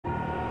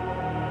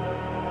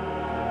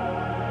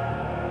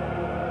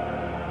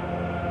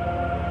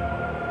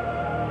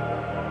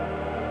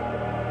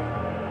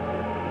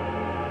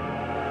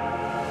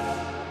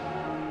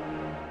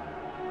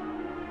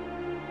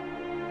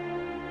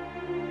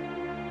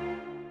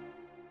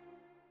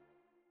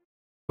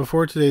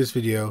Before today's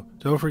video,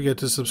 don't forget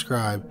to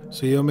subscribe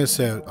so you don't miss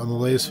out on the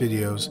latest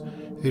videos.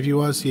 If you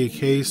want to see a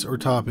case or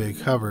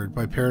topic covered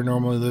by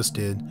Paranormally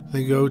Listed,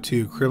 then go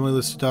to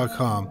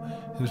criminallylisted.com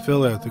and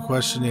fill out the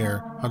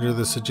questionnaire under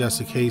the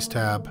Suggest a Case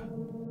tab.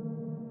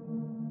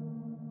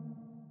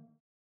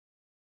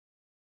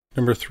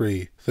 Number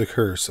 3. The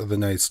Curse of the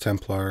Knights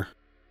Templar.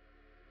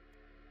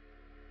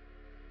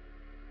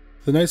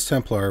 The Knights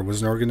Templar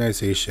was an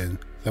organization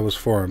that was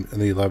formed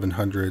in the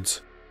 1100s.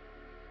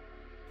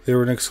 They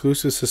were an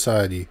exclusive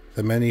society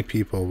that many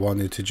people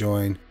wanted to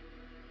join.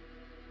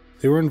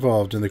 They were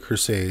involved in the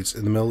Crusades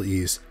in the Middle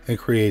East and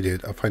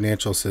created a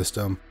financial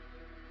system.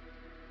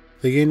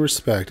 They gained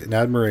respect and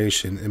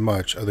admiration in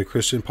much of the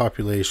Christian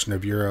population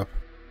of Europe.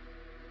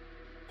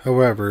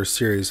 However, a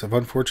series of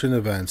unfortunate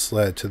events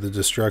led to the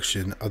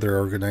destruction of their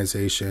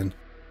organization.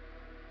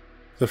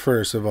 The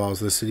first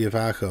involves the city of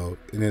Akko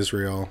in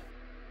Israel.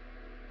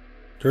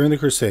 During the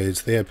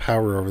Crusades, they had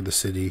power over the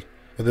city,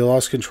 but they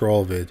lost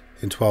control of it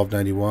in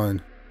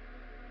 1291.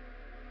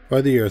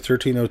 By the year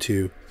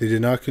 1302, they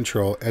did not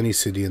control any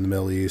city in the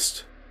Middle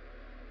East.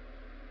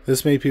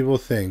 This made people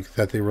think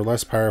that they were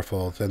less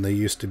powerful than they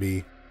used to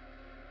be.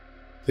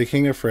 The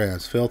King of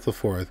France, Philip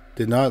IV,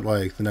 did not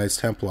like the Knights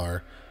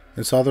Templar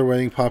and saw their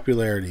waning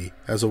popularity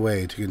as a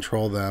way to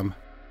control them.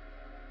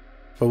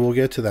 But we'll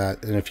get to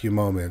that in a few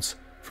moments.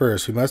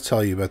 First, we must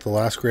tell you about the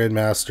last Grand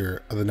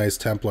Master of the Knights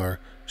Templar,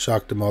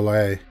 Jacques de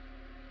Molay.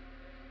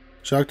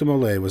 Jacques de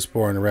Molay was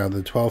born around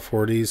the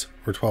 1240s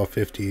or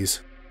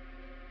 1250s.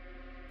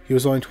 He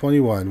was only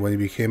 21 when he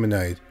became a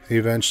knight, and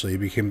eventually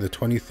became the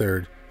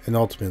 23rd and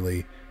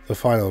ultimately the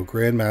final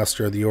Grand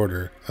Master of the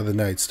Order of the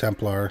Knights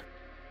Templar.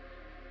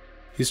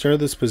 He started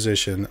this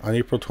position on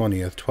April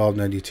 20th,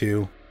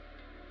 1292.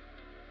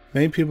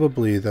 Many people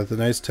believe that the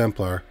Knights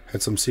Templar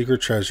had some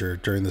secret treasure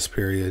during this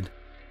period.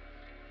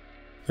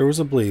 There was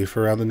a belief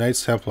around the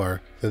Knights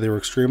Templar that they were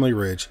extremely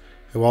rich,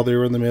 and while they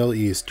were in the Middle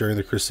East during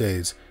the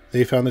Crusades,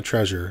 they found the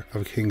treasure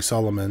of King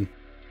Solomon.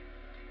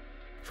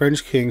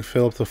 French King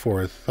Philip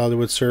IV thought it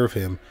would serve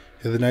him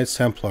if the Knights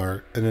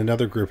Templar and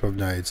another group of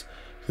knights,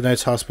 the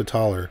Knights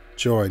Hospitaller,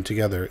 joined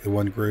together in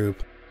one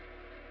group.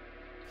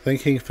 Then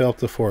King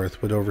Philip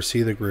IV would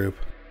oversee the group.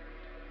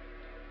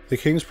 The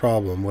king's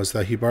problem was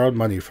that he borrowed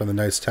money from the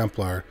Knights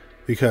Templar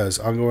because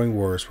ongoing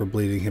wars were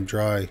bleeding him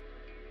dry.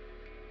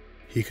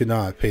 He could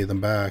not pay them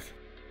back.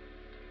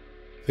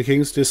 The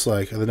king's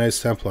dislike of the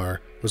Knights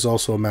Templar was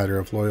also a matter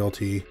of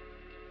loyalty.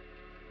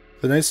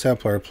 The Knights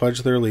Templar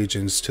pledged their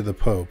allegiance to the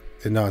Pope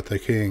and not the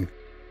king.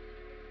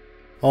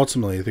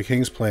 Ultimately, the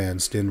king's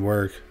plans didn't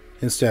work.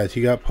 Instead,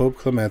 he got Pope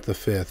Clement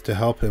V to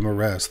help him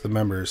arrest the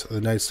members of the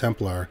Knights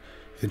Templar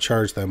and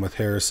charge them with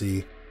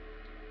heresy.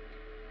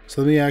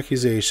 Some of the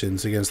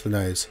accusations against the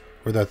knights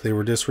were that they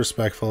were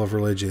disrespectful of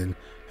religion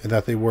and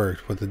that they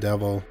worked with the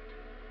devil.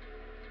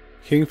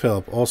 King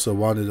Philip also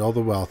wanted all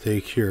the wealth they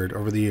accrued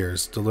over the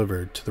years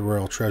delivered to the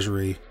royal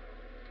treasury.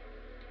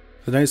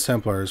 The Knights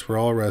Templars were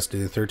all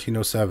arrested in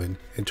 1307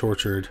 and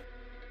tortured.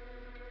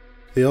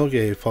 They all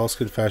gave false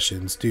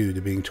confessions due to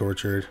being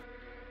tortured.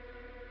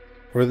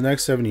 Over the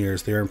next 7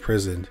 years, they were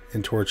imprisoned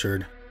and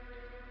tortured.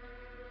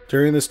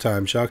 During this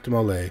time, Jacques de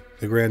Molay,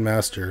 the Grand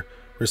Master,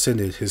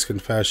 rescinded his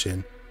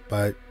confession,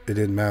 but it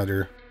didn't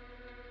matter.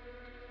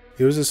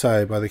 It was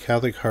decided by the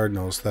Catholic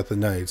cardinals that the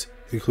knights,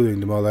 including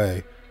de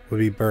Molay, would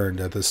be burned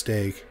at the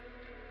stake.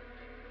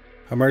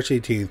 On March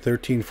 18,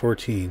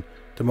 1314,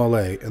 de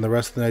Molay and the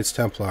rest of the Knights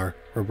Templar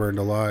were burned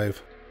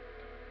alive.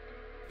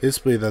 It is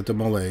believed that de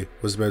Molay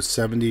was about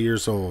 70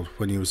 years old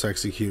when he was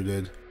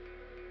executed.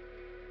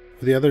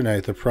 With the other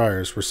night, the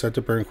priors were set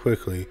to burn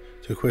quickly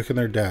to quicken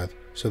their death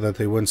so that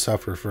they wouldn't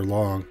suffer for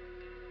long.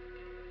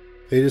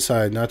 They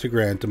decided not to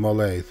grant de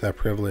Molay that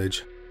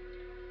privilege.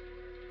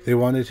 They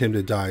wanted him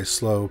to die a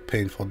slow,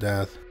 painful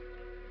death.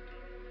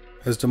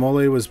 As de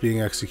Molay was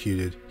being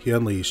executed, he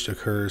unleashed a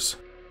curse.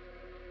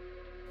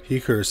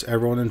 He cursed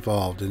everyone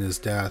involved in his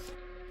death.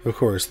 Of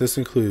course, this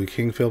included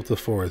King Philip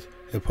IV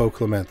and Pope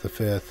Clement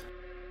V.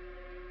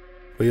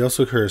 But he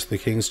also cursed the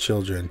king's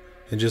children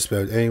and just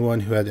about anyone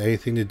who had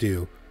anything to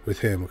do with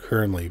him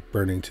currently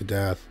burning to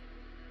death.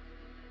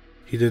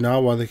 He did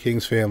not want the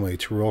king's family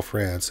to rule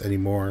France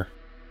anymore.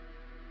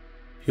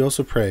 He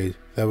also prayed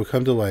that it would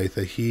come to light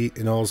that he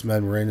and all his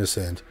men were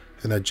innocent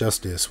and that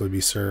justice would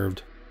be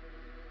served.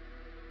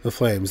 The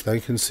flames then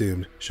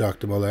consumed Jacques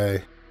de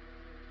Molay.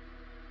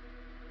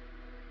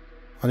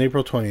 On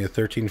April 20,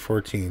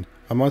 1314,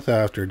 a month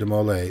after de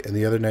Molay and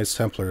the other Knights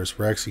Templars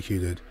were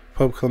executed,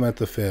 Pope Clement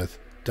V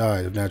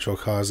died of natural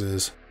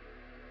causes.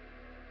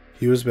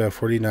 He was about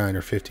 49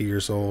 or 50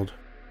 years old.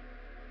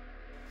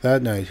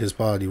 That night his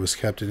body was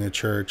kept in a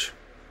church.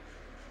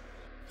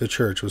 The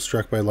church was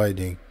struck by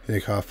lightning and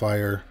it caught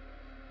fire.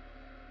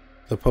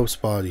 The Pope's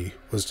body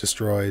was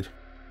destroyed.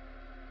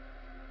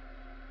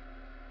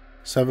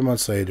 7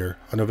 months later,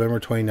 on November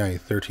 29,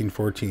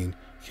 1314,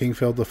 King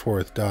Philip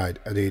IV died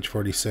at age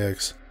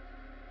 46.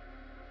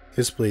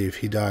 It's believed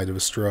he died of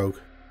a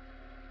stroke.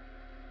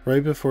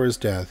 Right before his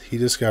death, he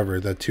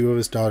discovered that two of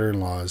his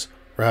daughter-in-laws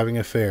were having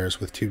affairs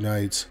with two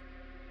knights.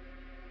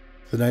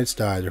 The knights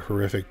died a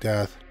horrific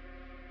death.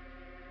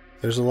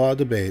 There's a lot of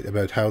debate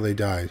about how they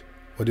died.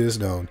 What is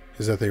known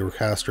is that they were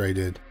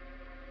castrated.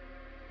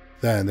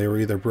 Then they were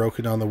either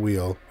broken on the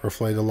wheel or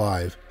flayed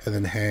alive and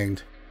then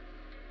hanged.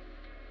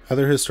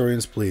 Other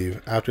historians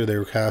believe after they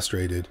were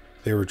castrated,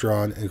 they were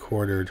drawn and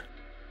quartered.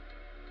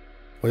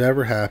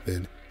 Whatever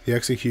happened, the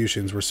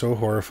executions were so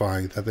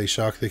horrifying that they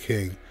shocked the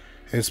king,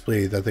 and it's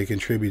believed that they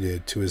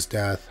contributed to his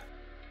death.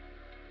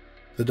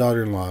 The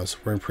daughter-in-laws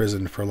were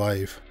imprisoned for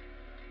life.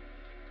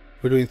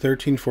 Between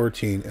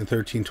 1314 and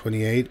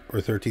 1328 or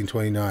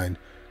 1329,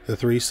 the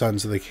 3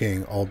 sons of the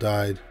king all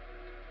died.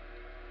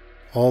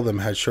 All of them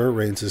had short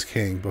reigns as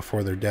king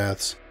before their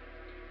deaths.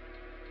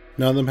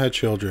 None of them had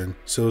children,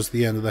 so it was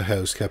the end of the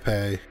house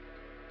Capet.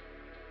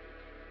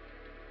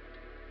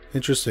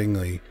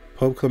 Interestingly,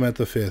 Pope Clement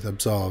V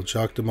absolved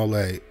Jacques de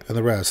Molay and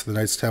the rest of the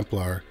Knights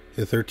Templar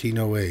in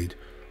 1308,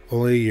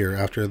 only a year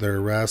after their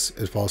arrests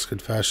and false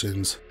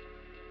confessions.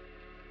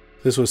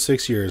 This was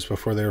 6 years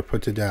before they were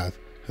put to death,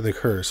 and the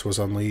curse was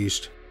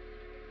unleashed.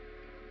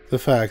 The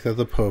fact that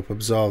the Pope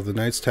absolved the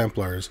Knights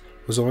Templars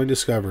was only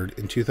discovered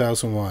in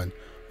 2001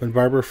 when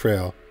Barbara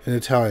Frail, an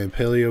Italian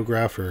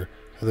paleographer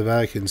of the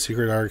Vatican's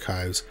secret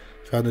archives,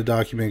 found a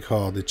document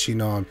called the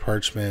Chinon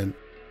Parchment.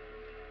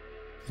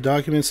 The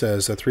document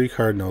says that 3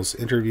 cardinals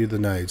interviewed the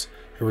knights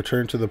and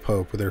returned to the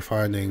Pope with their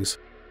findings.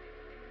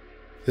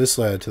 This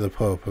led to the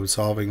Pope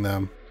absolving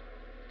them.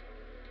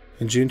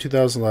 In June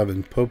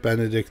 2011, Pope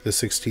Benedict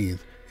XVI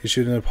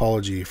issued an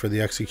apology for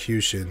the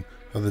execution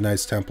of the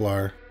Knights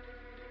Templar.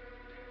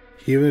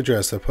 He even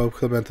addressed that Pope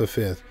Clement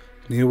V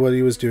knew what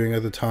he was doing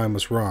at the time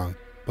was wrong,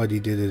 but he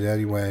did it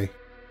anyway.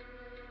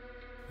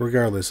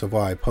 Regardless of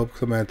why Pope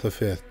Clement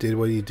V did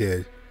what he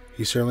did,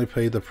 he certainly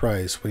paid the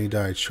price when he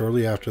died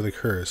shortly after the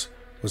curse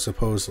was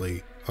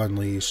supposedly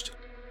unleashed.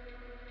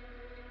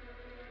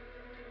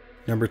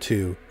 Number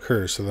 2.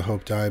 Curse of the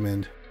Hope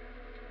Diamond.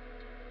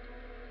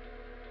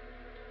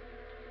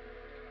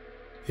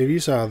 If you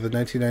saw the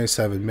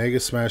 1997 mega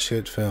smash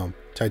hit film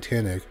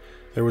Titanic,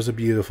 there was a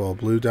beautiful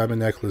blue diamond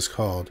necklace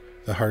called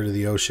the Heart of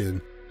the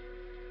Ocean.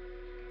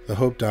 The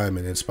Hope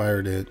Diamond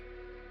inspired it.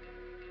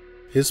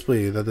 It's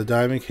believed that the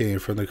diamond came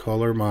from the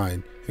Kolar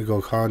mine in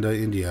Golconda,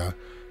 India,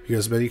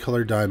 because many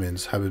colored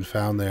diamonds have been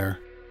found there.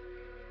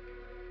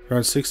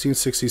 Around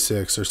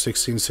 1666 or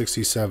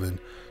 1667,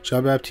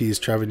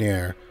 Jean-Baptiste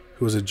Travanier,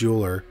 who was a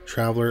jeweler,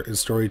 traveler, and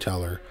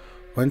storyteller,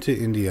 went to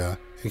India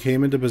and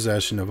came into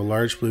possession of a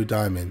large blue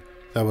diamond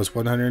that was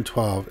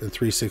 112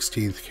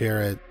 3/16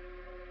 carat.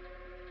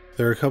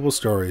 There are a couple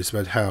stories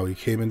about how he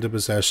came into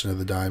possession of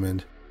the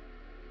diamond.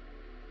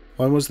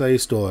 One was that he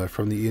stole it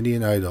from the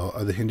Indian idol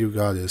of the Hindu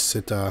goddess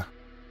Sita.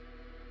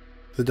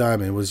 The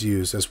diamond was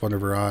used as one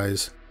of her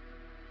eyes.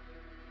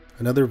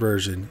 Another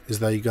version is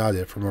that he got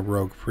it from a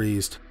rogue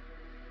priest.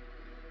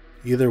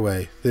 Either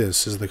way,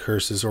 this is the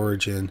curse's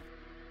origin.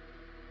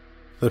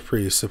 The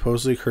priest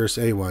supposedly cursed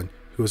anyone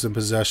who was in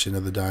possession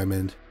of the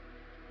diamond.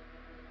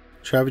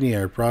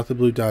 Travanier brought the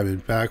blue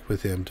diamond back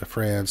with him to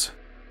France.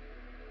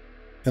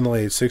 In the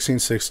late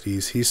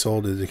 1660s, he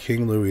sold it to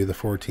King Louis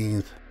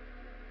XIV.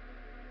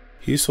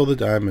 He sold the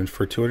diamond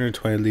for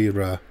 220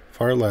 livres,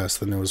 far less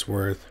than it was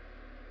worth.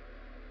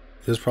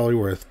 It was probably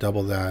worth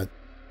double that.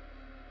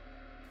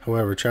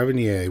 However,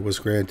 Travanier was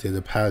granted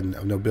a patent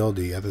of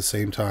nobility at the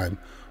same time,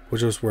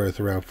 which was worth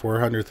around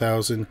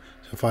 400,000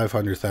 to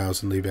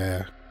 500,000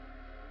 livres.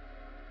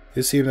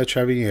 It seemed that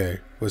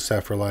Travanier was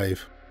set for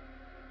life.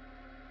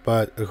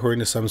 But, according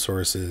to some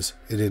sources,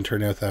 it didn't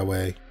turn out that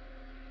way.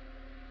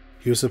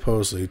 He was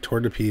supposedly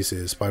torn to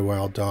pieces by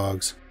wild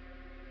dogs.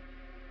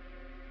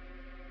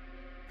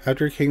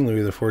 After King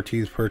Louis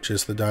XIV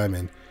purchased the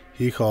diamond,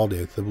 he called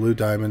it the Blue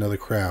Diamond of the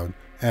Crown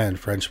and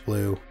French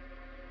Blue.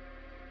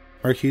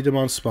 Marquise de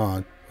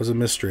Montespan was a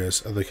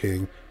mistress of the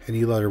king, and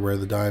he let her wear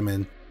the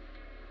diamond.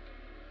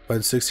 But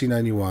in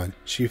 1691,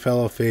 she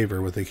fell out of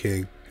favor with the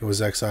king and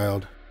was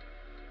exiled.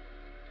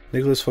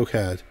 Nicolas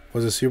Fouquet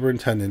was a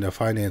superintendent of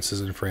finances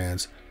in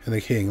France, and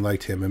the king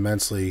liked him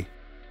immensely.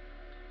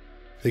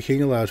 The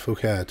king allowed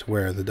Fouquet to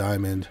wear the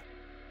diamond.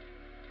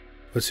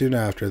 But soon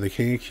after, the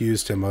king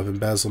accused him of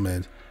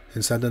embezzlement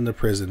and sent him to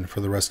prison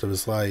for the rest of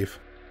his life.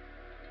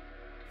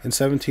 In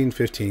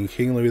 1715,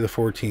 King Louis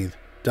XIV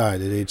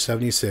died at age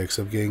 76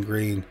 of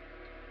gangrene.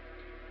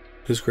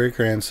 His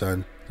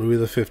great-grandson,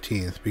 Louis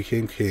XV,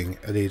 became king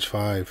at age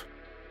 5.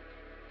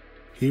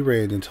 He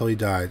reigned until he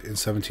died in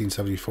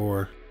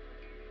 1774.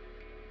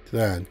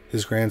 Then,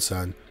 his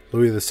grandson,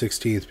 Louis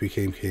XVI,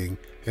 became king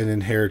and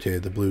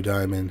inherited the blue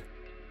diamond.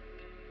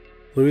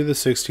 Louis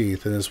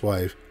XVI and his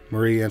wife,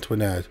 Marie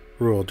Antoinette,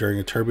 ruled during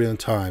a turbulent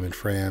time in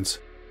France.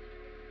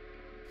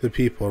 The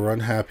people were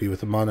unhappy with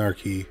the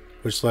monarchy,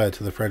 which led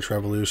to the French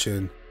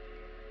Revolution.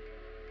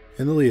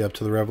 In the lead-up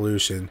to the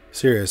revolution,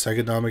 serious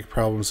economic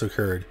problems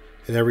occurred,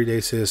 and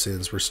everyday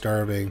citizens were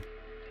starving.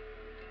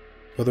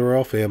 But the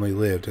royal family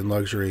lived in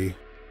luxury.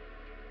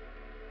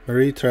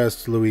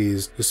 Marie-Thérèse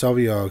Louise de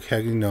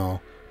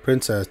Sauvillac-Cagninon,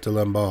 Princess de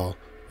Lamballe,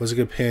 was a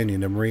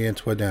companion of Marie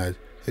Antoinette,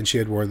 and she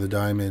had worn the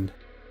diamond.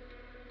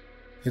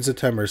 In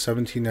September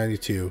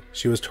 1792,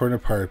 she was torn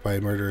apart by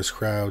a murderous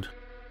crowd.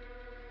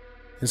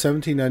 In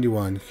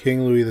 1791,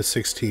 King Louis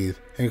XVI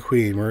and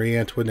Queen Marie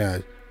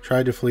Antoinette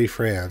tried to flee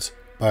France,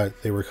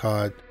 but they were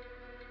caught.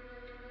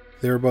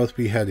 They were both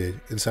beheaded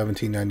in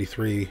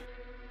 1793.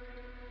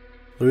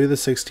 Louis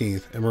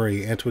XVI and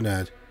Marie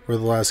Antoinette were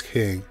the last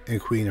king and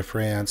queen of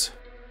France.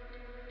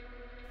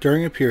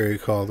 During a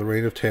period called the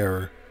Reign of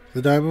Terror,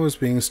 the diamond was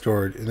being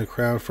stored in the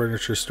crown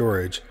furniture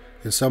storage,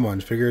 and someone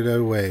figured out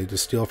a way to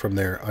steal from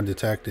there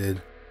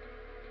undetected.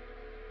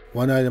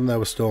 One item that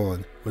was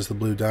stolen was the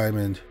blue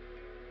diamond.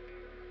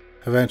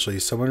 Eventually,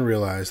 someone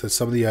realized that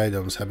some of the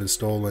items had been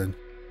stolen.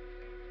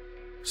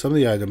 Some of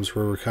the items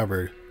were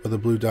recovered, but the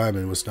blue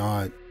diamond was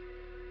not.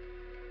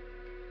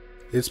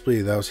 It's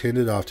believed that was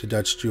handed off to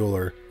Dutch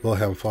jeweler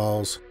Wilhelm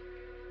Falls.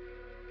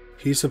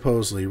 He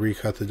supposedly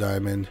recut the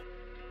diamond.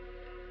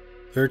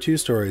 There are two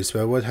stories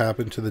about what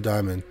happened to the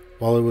diamond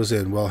while it was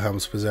in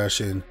Wilhelm's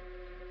possession.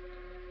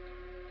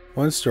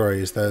 One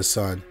story is that his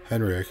son,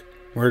 Henrik,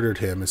 murdered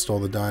him and stole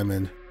the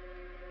diamond.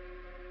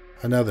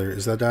 Another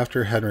is that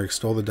after Henrik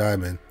stole the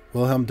diamond,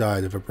 Wilhelm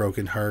died of a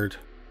broken heart.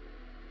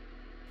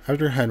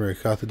 After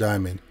Henrik got the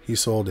diamond, he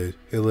sold it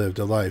and lived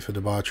a life of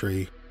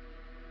debauchery.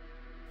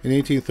 In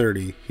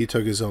 1830, he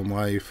took his own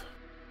life.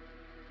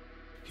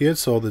 He had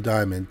sold the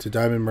diamond to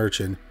diamond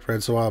merchant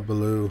Francois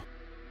Bleu.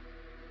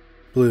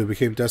 Bleu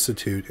became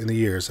destitute in the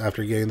years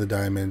after getting the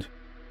diamond.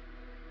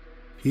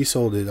 He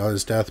sold it on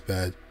his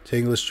deathbed to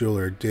English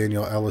jeweler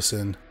Daniel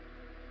Ellison.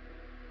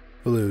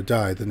 Bleu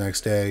died the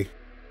next day.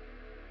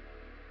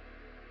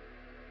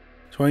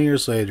 20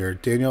 years later,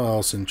 Daniel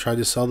Ellison tried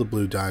to sell the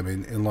blue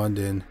diamond in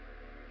London.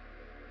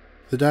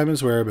 The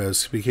diamond's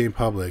whereabouts became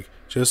public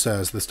just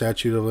as the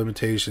statute of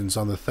limitations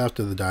on the theft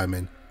of the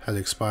diamond had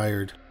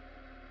expired.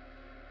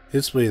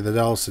 It's believed that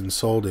Ellison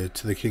sold it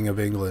to the King of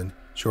England,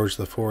 George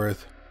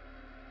IV.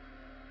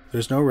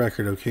 There's no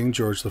record of King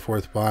George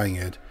IV buying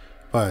it,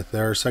 but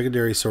there are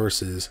secondary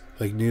sources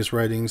like news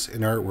writings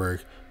and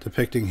artwork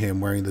depicting him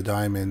wearing the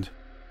diamond.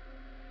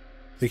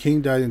 The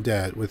king died in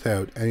debt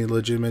without any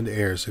legitimate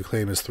heirs to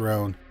claim his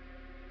throne.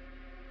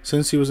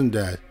 Since he was in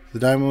debt, the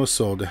diamond was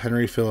sold to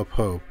Henry Philip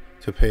Hope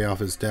to pay off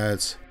his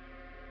debts.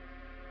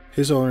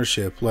 His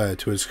ownership led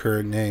to its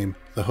current name,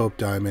 the Hope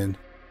Diamond.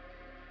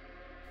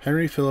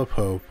 Henry Philip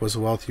Hope was a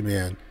wealthy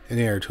man and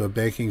heir to a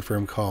banking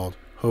firm called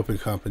Hope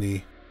 &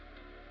 Company.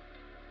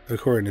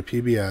 According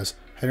to PBS,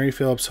 Henry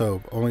Philip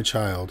Hope's only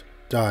child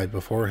died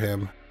before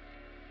him.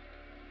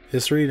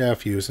 His three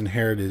nephews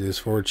inherited his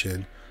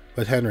fortune,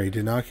 but Henry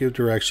did not give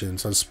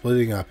directions on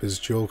splitting up his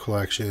jewel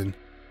collection.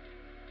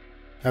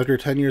 After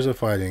 10 years of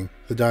fighting,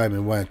 the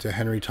diamond went to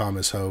Henry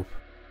Thomas Hope.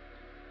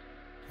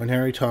 When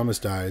Henry Thomas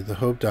died, the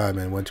Hope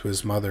diamond went to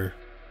his mother.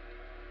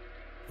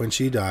 When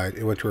she died,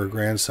 it went to her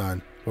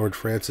grandson, Lord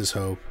Francis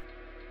Hope.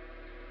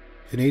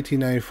 In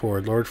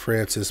 1894, Lord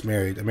Francis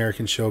married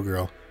American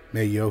showgirl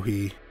May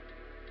Yohe.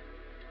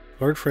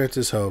 Lord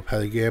Francis Hope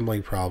had a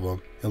gambling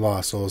problem and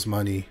lost all his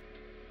money.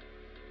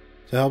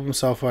 To help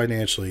himself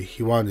financially,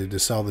 he wanted to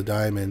sell the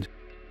diamond.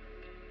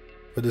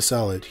 But to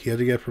sell it, he had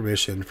to get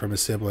permission from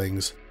his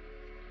siblings.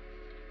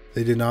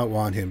 They did not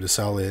want him to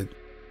sell it.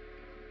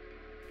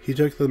 He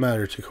took the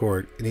matter to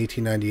court in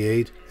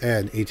 1898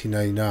 and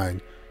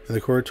 1899, and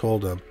the court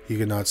told him he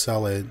could not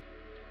sell it.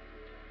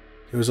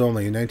 It was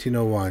only in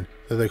 1901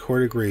 that the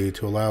court agreed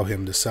to allow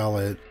him to sell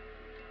it.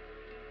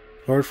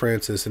 Lord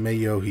Francis and May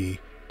Yohe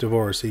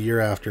divorced a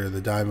year after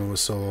the diamond was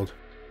sold.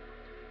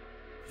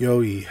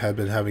 Yohe had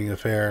been having an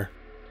affair.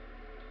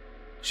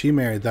 She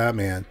married that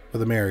man, but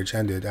the marriage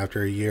ended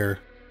after a year.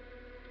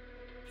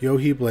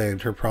 Yohe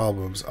blamed her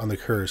problems on the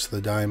curse of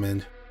the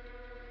diamond.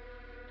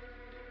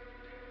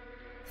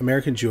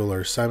 American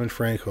jeweler Simon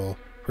Frankel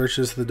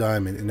purchased the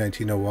diamond in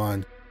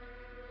 1901.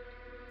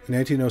 In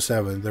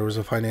 1907, there was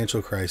a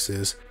financial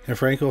crisis, and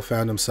Frankel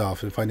found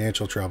himself in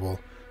financial trouble,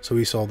 so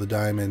he sold the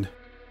diamond.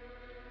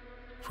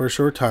 For a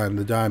short time,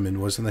 the diamond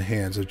was in the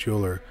hands of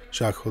jeweler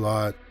Jacques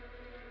Hulot.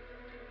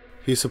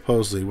 He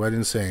supposedly went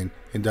insane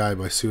and died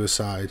by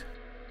suicide.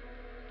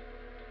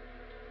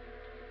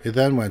 It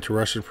then went to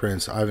Russian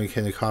Prince Ivan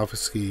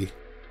Kanikovsky.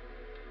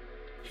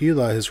 He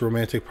let his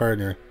romantic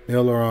partner,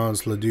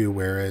 Marie-Laurence Ledoux,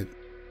 wear it.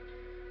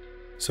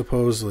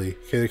 Supposedly,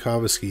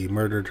 Kanikovsky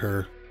murdered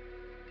her.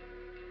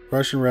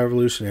 Russian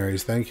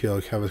revolutionaries then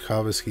killed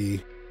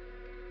Kanikovsky.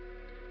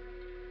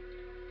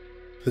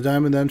 The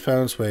diamond then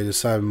found its way to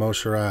Simon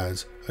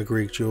Mosheraz, a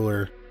Greek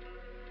jeweler.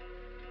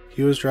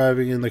 He was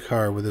driving in the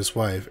car with his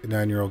wife and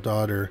 9-year-old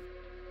daughter.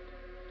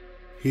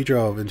 He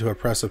drove into a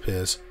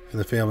precipice, and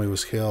the family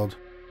was killed.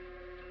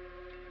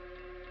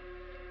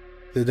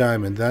 The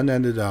diamond then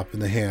ended up in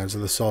the hands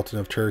of the Sultan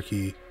of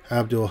Turkey,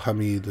 Abdul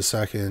Hamid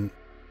II.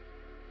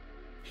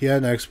 He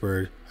had an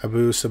expert,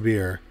 Abu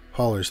Sabir,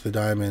 polish the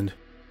diamond.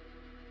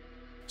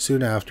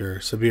 Soon after,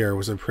 Sabir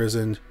was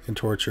imprisoned and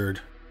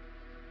tortured.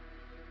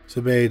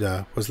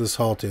 Zubaydah was the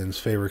Sultan's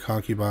favorite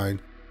concubine.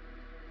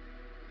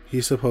 He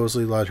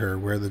supposedly let her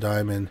wear the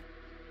diamond.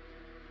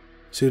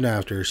 Soon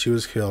after, she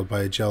was killed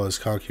by a jealous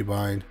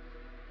concubine.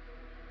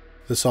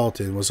 The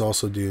Sultan was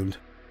also doomed.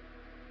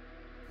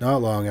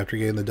 Not long after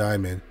getting the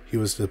diamond, he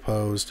was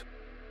deposed.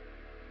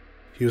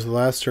 He was the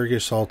last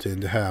Turkish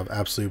sultan to have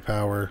absolute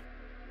power.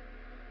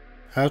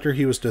 After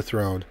he was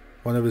dethroned,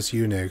 one of his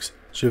eunuchs,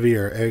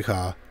 Javir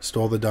Agha,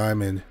 stole the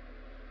diamond.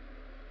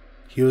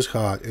 He was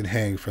caught and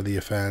hanged for the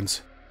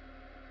offense.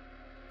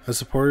 A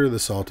supporter of the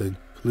Sultan,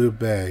 Qulub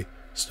Bey,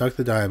 snuck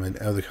the diamond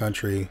out of the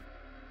country.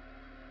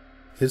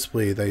 It's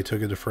believed that he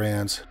took it to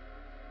France.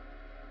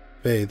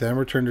 Bey then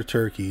returned to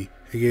Turkey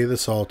and gave the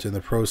Sultan the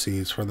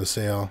proceeds from the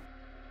sale.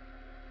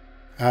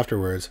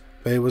 Afterwards,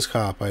 Bey was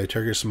caught by a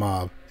Turkish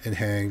mob and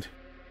hanged.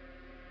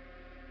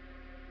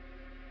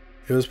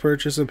 It was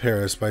purchased in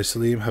Paris by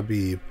Selim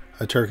Habib,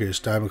 a Turkish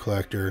diamond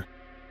collector.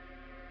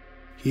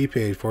 He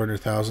paid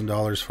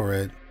 $400,000 for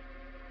it,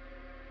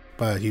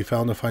 but he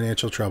fell into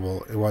financial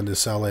trouble and wanted to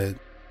sell it.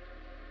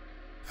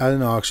 At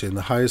an auction,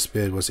 the highest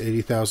bid was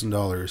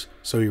 $80,000,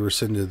 so he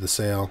rescinded the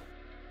sale.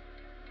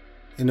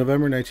 In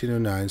November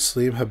 1909,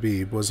 Selim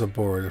Habib was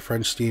aboard a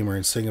French steamer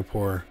in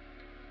Singapore.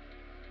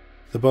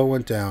 The boat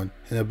went down,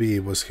 and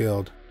Habib was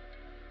killed.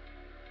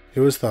 It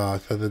was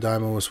thought that the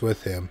diamond was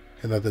with him,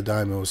 and that the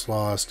diamond was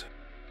lost,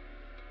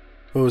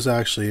 but was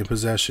actually in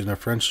possession of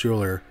French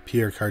jeweler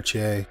Pierre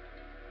Cartier.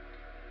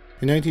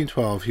 In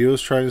 1912, he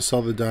was trying to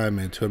sell the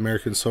diamond to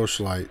American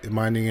socialite and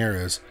mining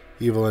heiress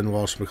Evelyn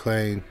Walsh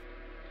McLean.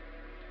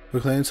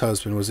 McLean's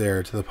husband was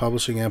heir to the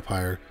publishing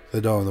empire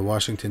that owned the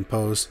Washington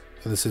Post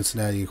and the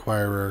Cincinnati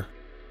Enquirer,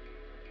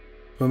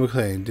 but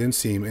McLean didn't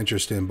seem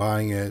interested in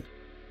buying it.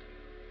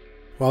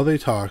 While they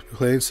talked,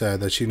 McLean said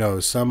that she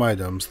knows some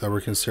items that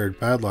were considered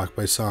bad luck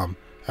by some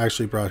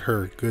actually brought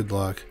her good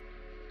luck.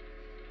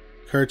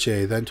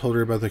 Cartier then told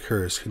her about the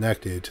curse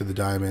connected to the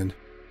diamond.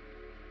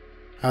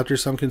 After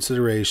some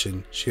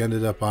consideration, she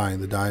ended up buying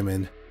the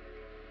diamond.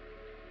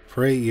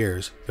 For 8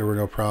 years, there were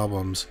no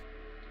problems.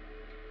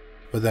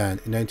 But then,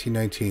 in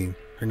 1919,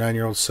 her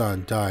 9-year-old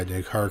son died in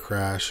a car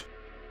crash.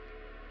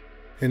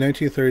 In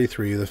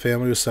 1933, the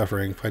family was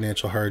suffering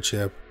financial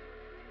hardship.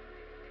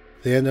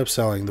 They ended up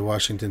selling the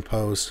Washington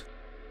Post.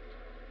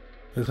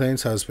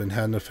 McLean's husband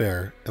had an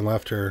affair and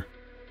left her.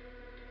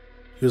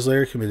 He was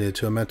later committed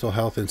to a mental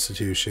health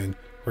institution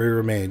where he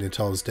remained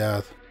until his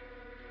death.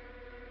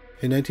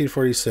 In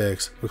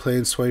 1946,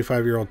 McLean's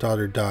 25-year-old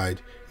daughter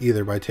died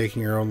either by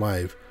taking her own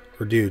life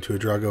or due to a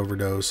drug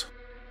overdose.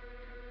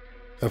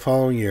 The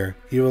following year,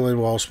 Evelyn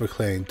Walsh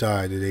McLean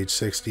died at age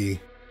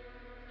 60.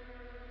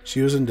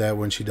 She was in debt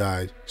when she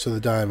died, so the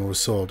diamond was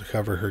sold to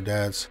cover her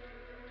debts.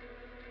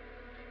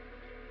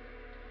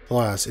 The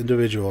last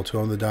individual to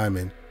own the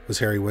diamond was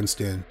Harry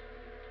Winston.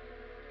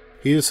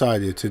 He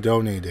decided to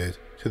donate it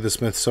to the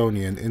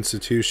Smithsonian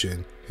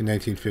Institution in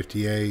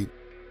 1958.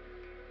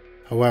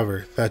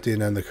 However, that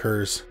didn't end the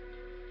curse.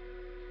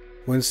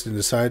 Winston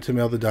decided to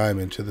mail the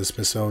diamond to the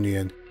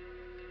Smithsonian.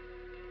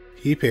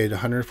 He paid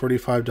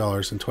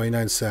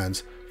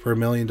 $145.29 for $1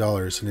 million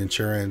in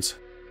insurance.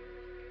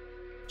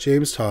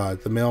 James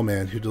Todd, the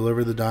mailman who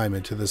delivered the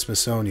diamond to the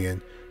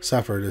Smithsonian,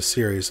 suffered a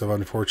series of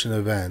unfortunate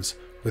events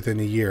within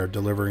a year of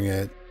delivering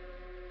it.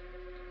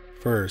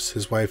 First,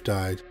 his wife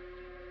died.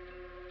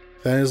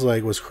 Then his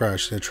leg was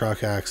crushed in a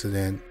truck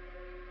accident.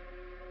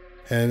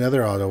 In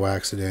another auto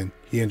accident,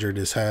 he injured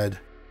his head.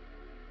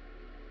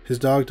 His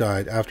dog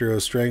died after it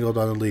was strangled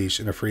on a leash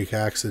in a freak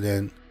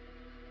accident.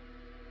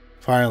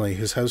 Finally,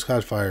 his house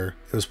caught fire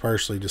and was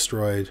partially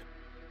destroyed.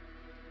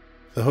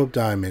 The Hope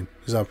Diamond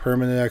is on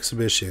permanent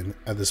exhibition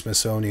at the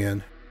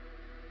Smithsonian.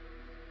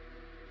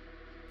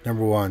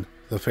 Number 1.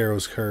 The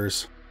Pharaoh's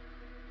Curse.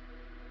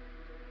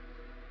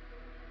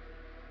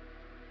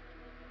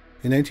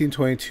 In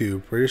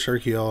 1922, British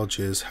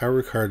archaeologist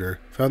Howard Carter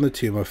found the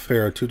tomb of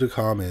Pharaoh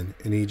Tutankhamun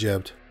in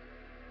Egypt.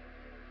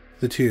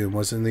 The tomb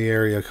was in the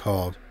area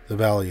called the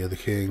Valley of the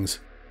Kings.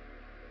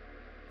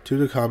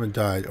 Tutankhamun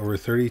died over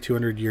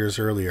 3,200 years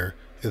earlier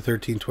in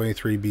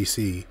 1323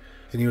 BC,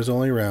 and he was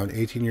only around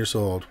 18 years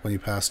old when he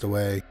passed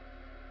away.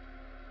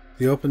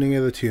 The opening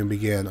of the tomb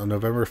began on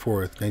November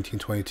 4th,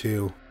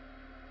 1922.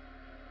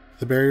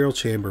 The burial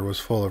chamber was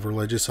full of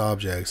religious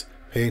objects,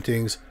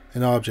 paintings,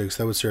 and objects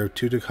that would serve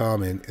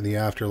Tutankhamun in the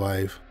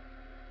afterlife.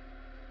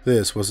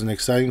 This was an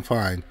exciting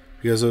find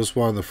because it was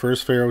one of the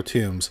first pharaoh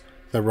tombs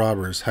that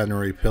robbers hadn't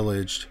already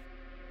pillaged.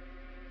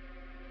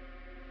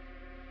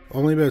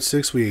 Only about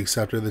 6 weeks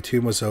after the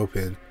tomb was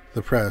opened,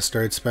 the press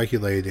started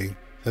speculating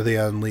that they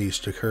had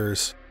unleashed a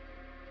curse.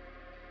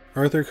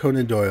 Arthur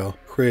Conan Doyle,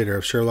 creator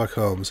of Sherlock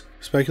Holmes,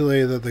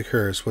 speculated that the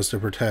curse was to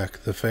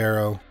protect the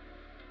pharaoh.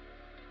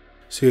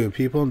 Soon,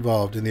 people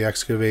involved in the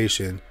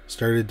excavation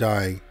started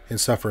dying and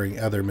suffering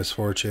other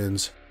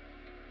misfortunes.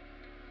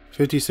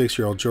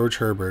 56-year-old George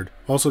Herbert,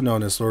 also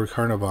known as Lord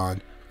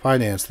Carnarvon,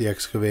 financed the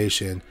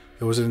excavation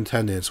and was in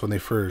attendance when they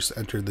first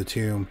entered the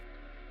tomb.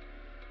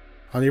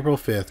 On April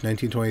 5,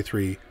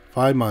 1923,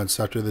 5 months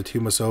after the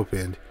tomb was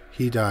opened,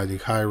 he died in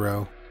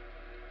Cairo.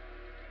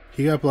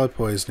 He got blood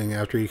poisoning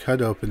after he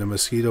cut open a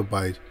mosquito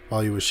bite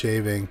while he was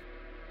shaving.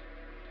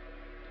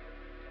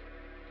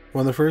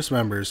 One of the first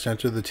members to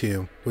enter the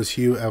tomb was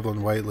Hugh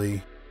Evelyn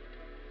Whiteley.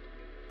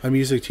 A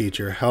music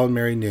teacher, Helen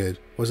Mary Nidd,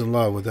 was in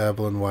love with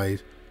Evelyn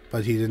White,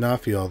 but he did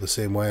not feel the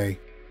same way.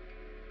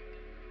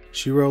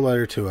 She wrote a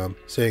letter to him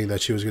saying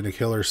that she was going to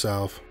kill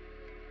herself.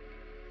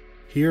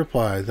 He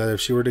replied that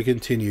if she were to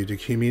continue to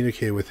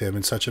communicate with him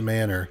in such a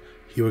manner,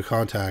 he would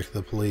contact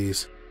the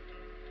police.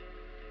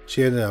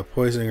 She ended up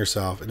poisoning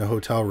herself in a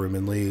hotel room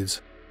in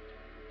Leeds.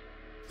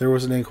 There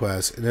was an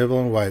inquest, and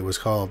Evelyn White was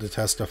called to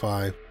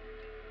testify.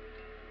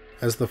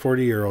 As the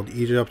 40-year-old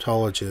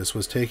Egyptologist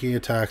was taking a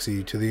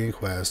taxi to the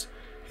inquest,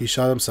 he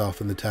shot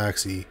himself in the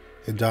taxi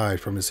and died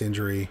from his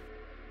injury.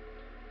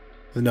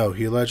 The note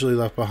he allegedly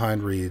left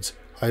behind reads,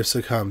 "I have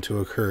succumbed to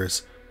a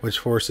curse which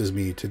forces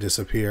me to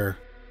disappear."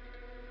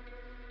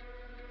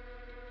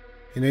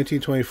 In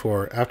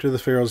 1824, after the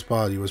Pharaoh's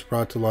body was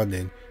brought to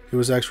London, it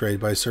was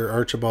x-rayed by Sir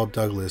Archibald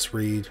Douglas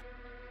Reed.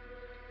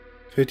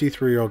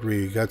 53-year-old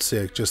Reed got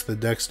sick just the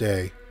next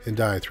day and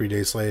died 3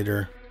 days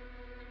later.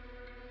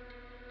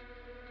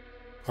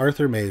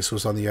 Arthur Mace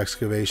was on the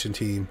excavation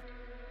team.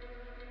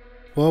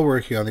 While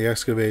working on the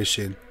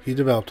excavation, he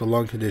developed a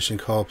lung condition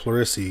called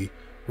pleurisy,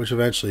 which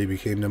eventually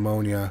became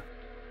pneumonia.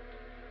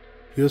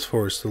 He was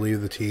forced to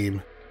leave the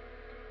team.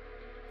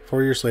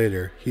 4 years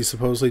later, he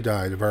supposedly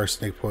died of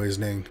arsenic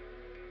poisoning.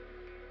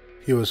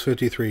 He was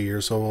 53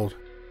 years old.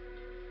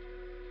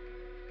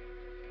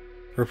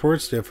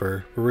 Reports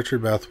differ, but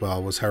Richard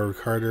Bethwell was Howard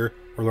Carter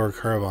or Lord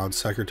Carnarvon's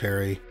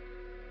secretary.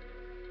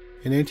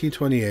 In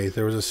 1828,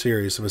 there was a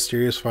series of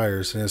mysterious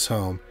fires in his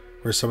home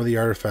where some of the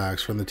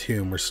artifacts from the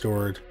tomb were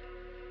stored.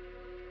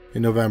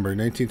 In November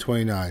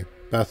 1929,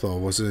 Bethel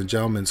was in a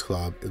gentleman's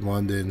club in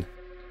London.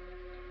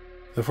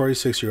 The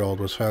 46-year-old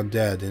was found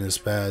dead in his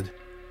bed.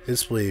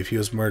 It's believed he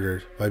was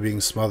murdered by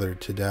being smothered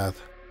to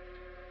death.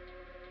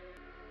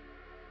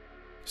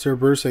 Sir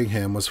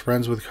Bursingham was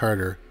friends with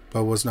Carter,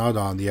 but was not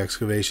on the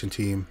excavation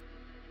team.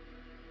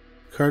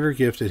 Carter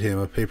gifted him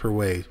a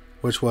paperweight,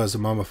 which was a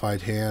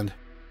mummified hand.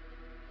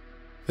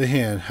 The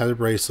hand had a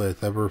bracelet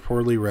that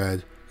reportedly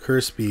read,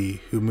 "Cursed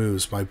be who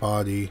moves my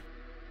body."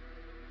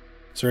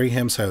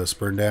 Sirringham's house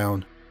burned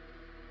down.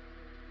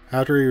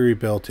 After he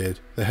rebuilt it,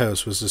 the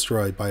house was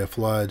destroyed by a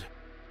flood.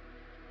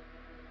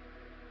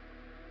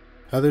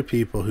 Other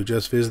people who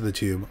just visited the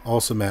tomb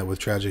also met with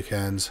tragic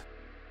ends.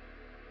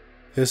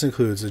 This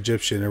includes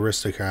Egyptian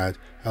aristocrat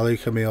Ali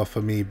Kamel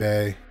Fahmy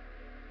Bey.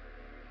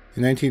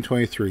 In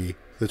 1923,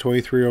 the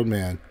 23-year-old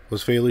man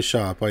was fatally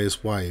shot by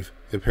his wife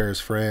in Paris,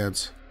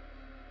 France.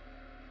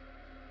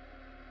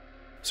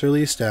 Sir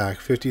Lee Stack,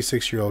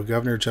 56-year-old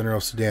Governor-General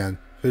of Sudan,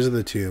 visited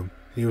the tomb,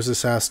 and he was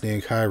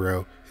assassinated in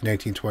Cairo in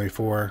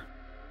 1924.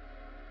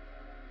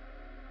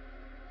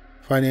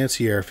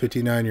 Financier,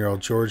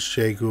 59-year-old George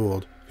J.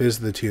 Gould,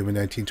 visited the tomb in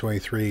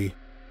 1923.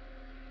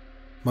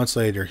 Months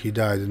later, he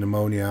died of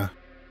pneumonia.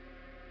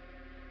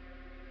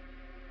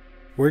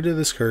 Where did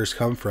this curse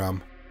come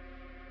from?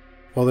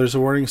 Well, there's a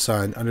warning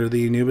sign under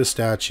the Anubis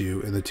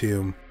statue in the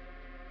tomb.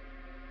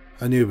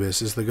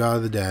 Anubis is the god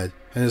of the dead,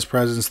 and his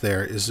presence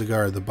there is to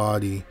guard the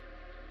body.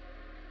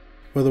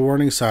 But the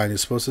warning sign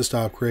is supposed to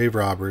stop grave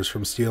robbers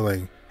from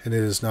stealing, and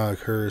it is not a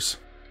curse.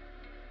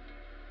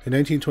 In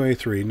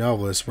 1923,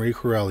 novelist Marie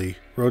Corelli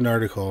wrote an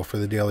article for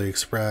the Daily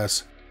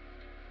Express.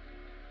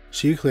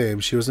 She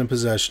claims she was in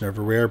possession of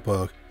a rare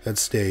book that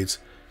states,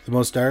 "The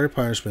most dire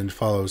punishment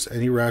follows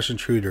any rash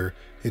intruder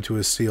into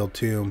a sealed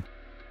tomb."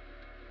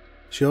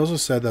 She also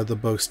said that the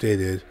book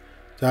stated,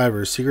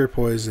 "Divers secret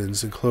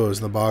poisons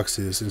enclosed in the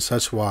boxes in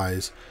such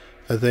wise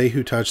that they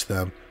who touch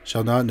them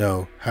shall not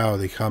know how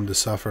they come to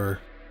suffer."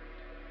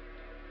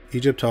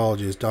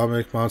 Egyptologist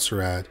Dominic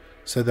Montserrat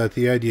said that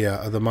the idea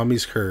of the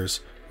mummy's curse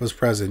was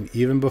present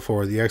even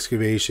before the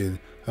excavation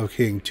of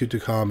King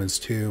Tutankhamun's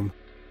tomb.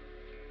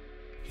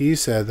 He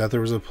said that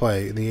there was a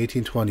play in the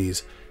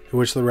 1820s in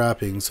which the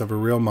wrappings of a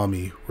real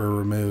mummy were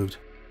removed.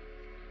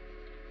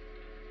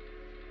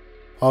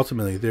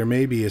 Ultimately, there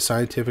may be a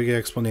scientific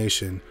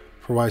explanation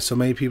for why so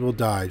many people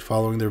died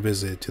following their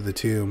visit to the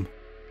tomb.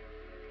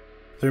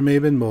 There may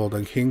have been mold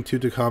on King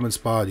Tutankhamun's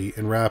body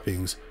and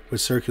wrappings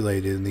which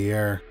circulated in the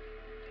air.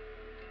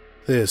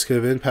 This could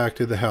have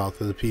impacted the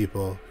health of the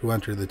people who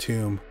entered the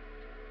tomb.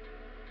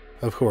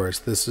 Of course,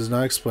 this does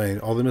not explain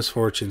all the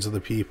misfortunes of the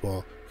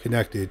people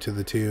connected to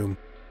the tomb.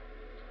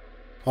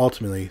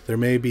 Ultimately, there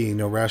may be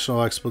no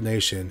rational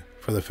explanation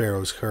for the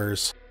Pharaoh's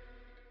curse.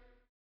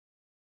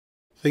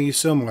 Thank you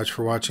so much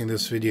for watching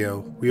this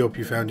video. We hope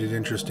you found it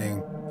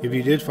interesting. If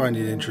you did find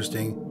it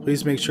interesting,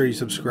 please make sure you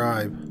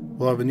subscribe.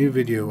 We'll have a new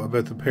video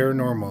about the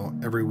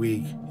paranormal every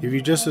week. If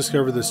you just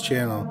discovered this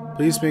channel,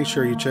 please make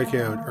sure you check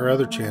out our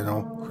other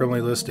channel,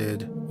 Criminally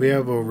Listed. We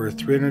have over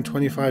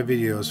 325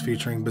 videos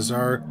featuring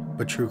bizarre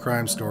but true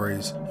crime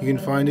stories. You can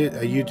find it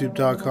at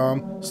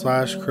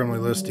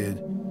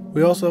youtube.com/criminallylisted.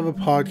 We also have a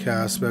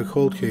podcast about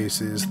cold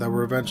cases that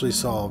were eventually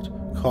solved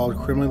called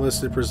Criminally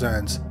Listed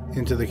Presents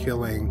Into the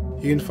Killing.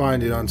 You can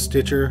find it on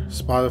Stitcher,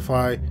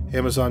 Spotify,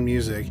 Amazon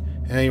Music,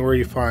 and anywhere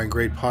you find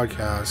great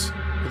podcasts.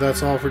 But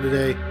that's all for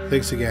today.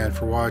 Thanks again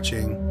for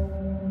watching.